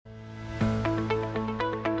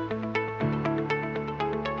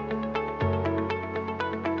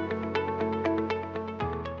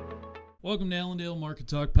Welcome to Allendale Market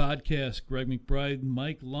Talk Podcast. Greg McBride,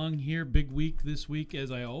 Mike Lung here. Big week this week, as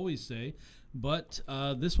I always say. But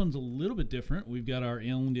this one's a little bit different. We've got our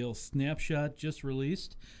Allendale Snapshot just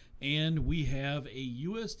released, and we have a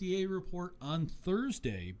USDA report on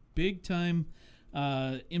Thursday. Big time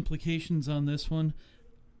implications on this one.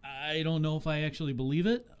 I don't know if I actually believe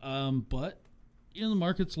it, but the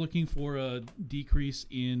market's looking for a decrease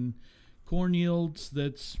in corn yields.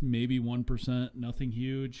 That's maybe 1%, nothing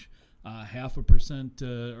huge. 0.5%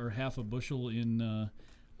 or half a bushel in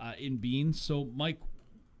beans. So, Mike,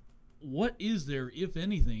 what is there, if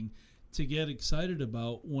anything, to get excited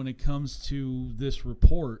about when it comes to this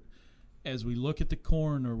report as we look at the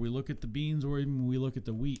corn or we look at the beans or even we look at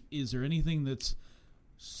the wheat? Is there anything that's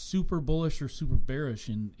super bullish or super bearish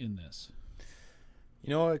in this? You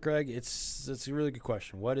know what, Greg? It's a really good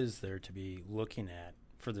question. What is there to be looking at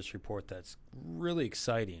for this report that's really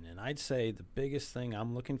exciting? And I'd say the biggest thing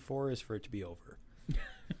I'm looking for is for it to be over.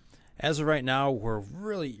 As of right now, we're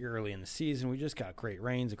really early in the season. We just got great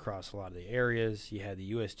rains across a lot of the areas. You had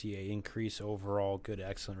the USDA increase overall good,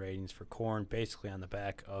 excellent ratings for corn, basically on the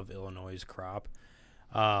back of Illinois' crop.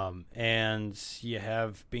 And you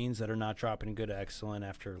have beans that are not dropping good, excellent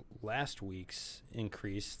after last week's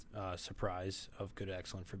increased surprise of good,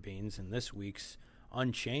 excellent for beans, and this week's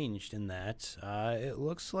unchanged in that it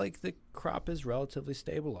looks like the crop is relatively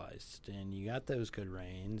stabilized, and you got those good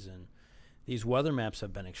rains, and these weather maps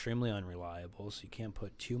have been extremely unreliable, so you can't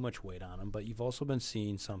put too much weight on them. But you've also been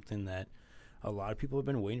seeing something that a lot of people have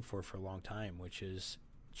been waiting for a long time, which is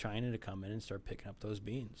China to come in and start picking up those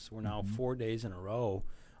beans. We're now 4 days in a row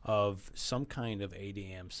of some kind of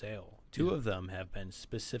ADM sale. Two of them have been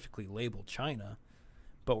specifically labeled China,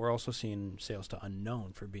 but we're also seeing sales to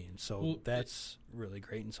unknown for beans. So that's really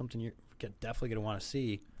great and something you're definitely going to want to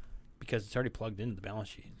see because it's already plugged into the balance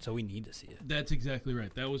sheet. So we need to see it. That's exactly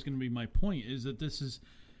right. That was going to be my point, is that this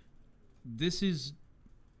is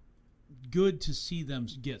good to see them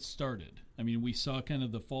get started. I mean, we saw kind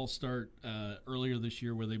of the false start earlier this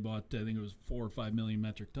year where they bought, I think it was 4 or 5 million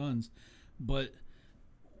metric tons. But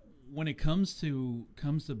when it comes to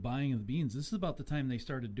buying of the beans, this is about the time they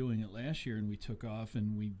started doing it last year, and we took off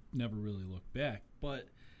and we never really looked back. But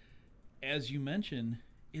as you mentioned,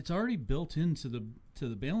 it's already built into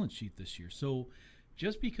the balance sheet this year. So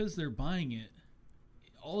just because they're buying it,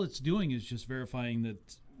 all it's doing is just verifying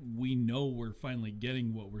that we know we're finally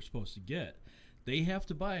getting what we're supposed to get. They have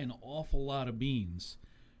to buy an awful lot of beans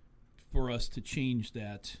for us to change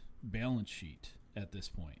that balance sheet at this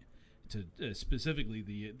point, to specifically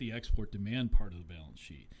the export demand part of the balance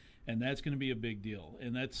sheet. And that's going to be a big deal.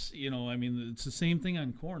 And that's, it's the same thing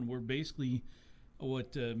on corn. We're basically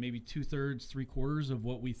maybe 2/3, 3/4 of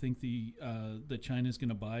what we think the China's going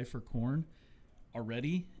to buy for corn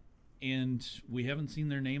already, and we haven't seen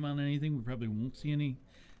their name on anything. We probably won't see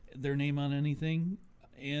their name on anything,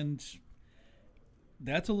 and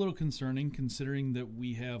that's a little concerning considering that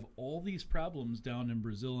we have all these problems down in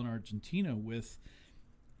Brazil and Argentina with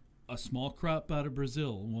a small crop out of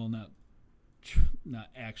Brazil. Well, not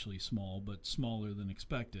actually small, but smaller than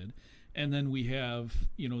expected. And then we have,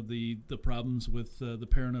 the problems with the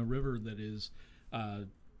Paraná River that is at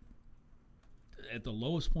the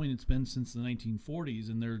lowest point it's been since the 1940s,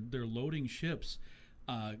 and they're loading ships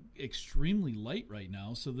extremely light right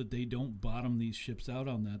now so that they don't bottom these ships out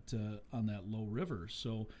on that low river.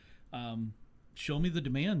 So show me the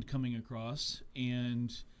demand coming across,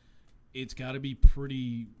 and it's got to be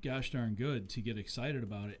pretty gosh darn good to get excited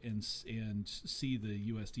about it and see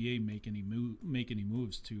the USDA make any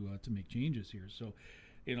moves to make changes here. So,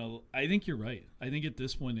 I think you're right. I think at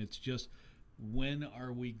this point it's just, when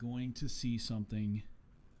are we going to see something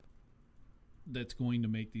that's going to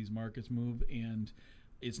make these markets move? And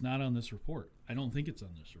it's not on this report. I don't think it's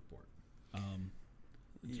on this report.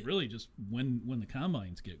 It's really just when the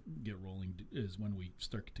combines get rolling is when we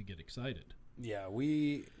start to get excited. Yeah,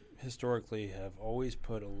 we historically have always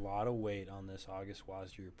put a lot of weight on this August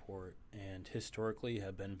WASDE report, and historically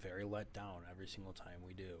have been very let down every single time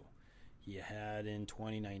we do. You had in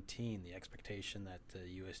 2019 the expectation that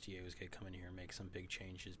the USDA was going to come in here and make some big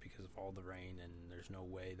changes because of all the rain, and there's no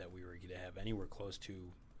way that we were going to have anywhere close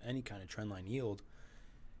to any kind of trendline yield.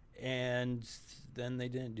 And then they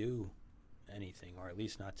didn't do anything, or at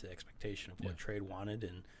least not to the expectation of what trade wanted,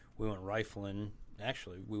 and we went rifling.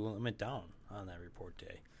 Actually, we went down on that report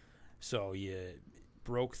day. So you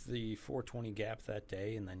broke the 420 gap that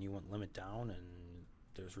day, and then you went limit down, and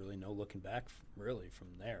there's really no looking back really from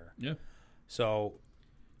there. Yeah. So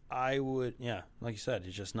I would, like you said,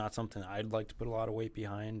 it's just not something I'd like to put a lot of weight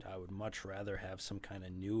behind. I would much rather have some kind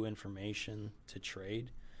of new information to trade,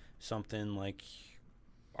 something like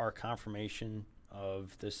our confirmation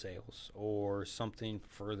of the sales or something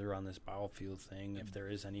further on this biofuel thing, if there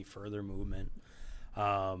is any further movement,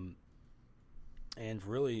 and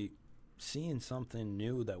really seeing something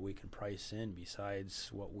new that we can price in besides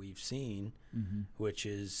what we've seen, which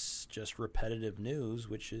is just repetitive news,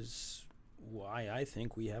 which is why I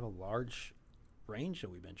think we have a large range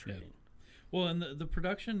that we've been trading. Yeah. Well, and the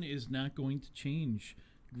production is not going to change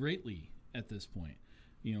greatly at this point.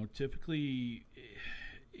 Typically,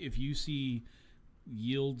 if you see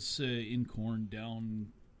yields in corn down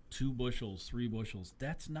 2 bushels, 3 bushels,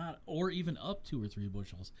 that's not, or even up 2 or 3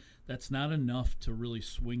 bushels, that's not enough to really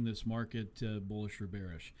swing this market bullish or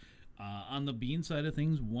bearish. On the bean side of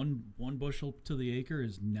things, one bushel to the acre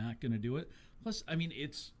is not going to do it. Plus, I mean,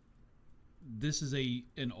 this is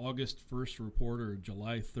an August 1st report or a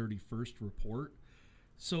July 31st report.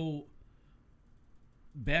 So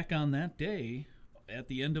back on that day, at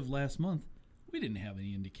the end of last month, we didn't have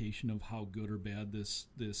any indication of how good or bad this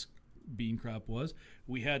bean crop was.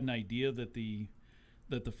 We had an idea that the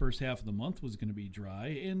first half of the month was going to be dry,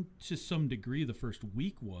 and to some degree the first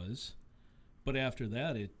week was, but after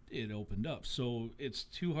that it opened up. So it's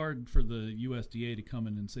too hard for the USDA to come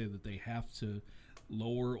in and say that they have to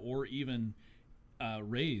lower or even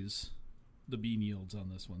raise the bean yields on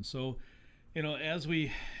this one. So, as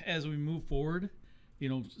we move forward,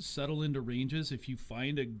 settle into ranges. If you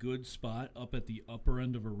find a good spot up at the upper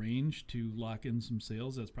end of a range to lock in some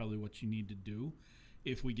sales, that's probably what you need to do.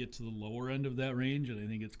 If we get to the lower end of that range, and I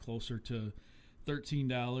think it's closer to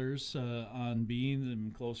 $13 on beans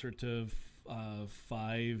and closer to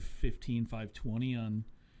 $5.15, $5.20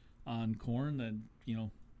 on corn, then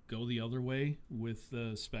go the other way with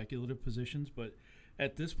speculative positions. But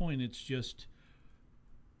at this point, it's just,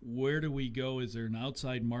 where do we go? Is there an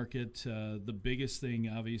outside market? The biggest thing,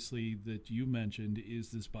 obviously, that you mentioned is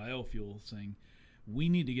this biofuel thing. We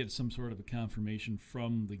need to get some sort of a confirmation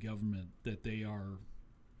from the government that they are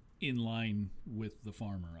in line with the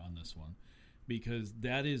farmer on this one, because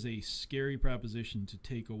that is a scary proposition to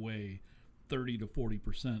take away 30 to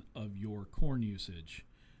 40% of your corn usage.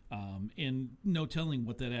 And no telling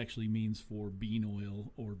what that actually means for bean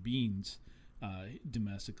oil or beans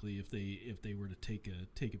domestically if they were to take a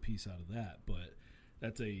piece out of that. But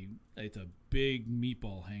it's a big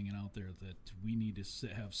meatball hanging out there that we need to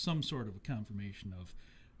have some sort of a confirmation of,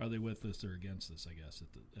 are they with us or against us, I guess,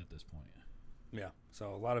 at this point. Yeah.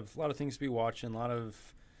 So a lot of things to be watching, a lot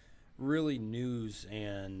of really news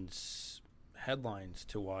and headlines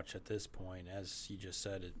to watch at this point. As you just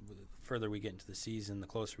said, the further we get into the season, the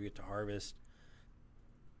closer we get to harvest,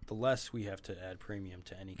 the less we have to add premium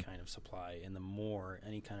to any kind of supply, and the more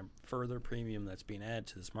any kind of further premium that's being added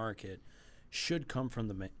to this market should come from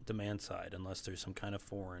the demand side, unless there's some kind of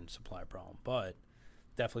foreign supply problem. But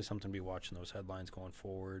definitely something to be watching, those headlines going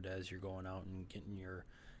forward as you're going out and getting your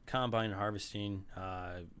combine and harvesting,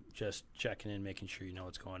 just checking in, making sure you know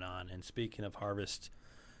what's going on. And speaking of harvest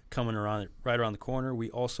coming right around the corner, we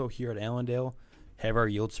also here at Allendale have our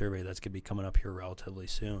yield survey that's going to be coming up here relatively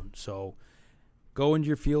soon. So go into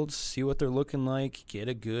your fields, see what they're looking like, get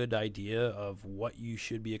a good idea of what you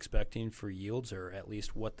should be expecting for yields, or at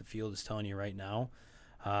least what the field is telling you right now.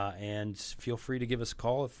 And feel free to give us a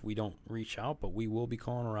call if we don't reach out, but we will be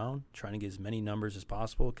calling around, trying to get as many numbers as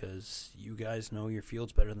possible, because you guys know your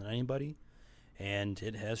fields better than anybody. And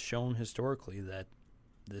it has shown historically that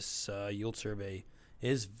this yield survey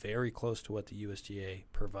is very close to what the USDA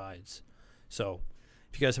provides. So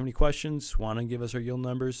if you guys have any questions, want to give us our yield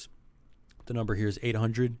numbers, the number here is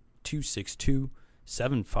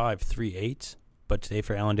 800-262-7538. But today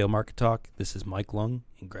for Allendale Market Talk, this is Mike Lung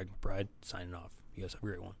and Greg McBride signing off. You guys have a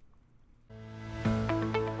great one.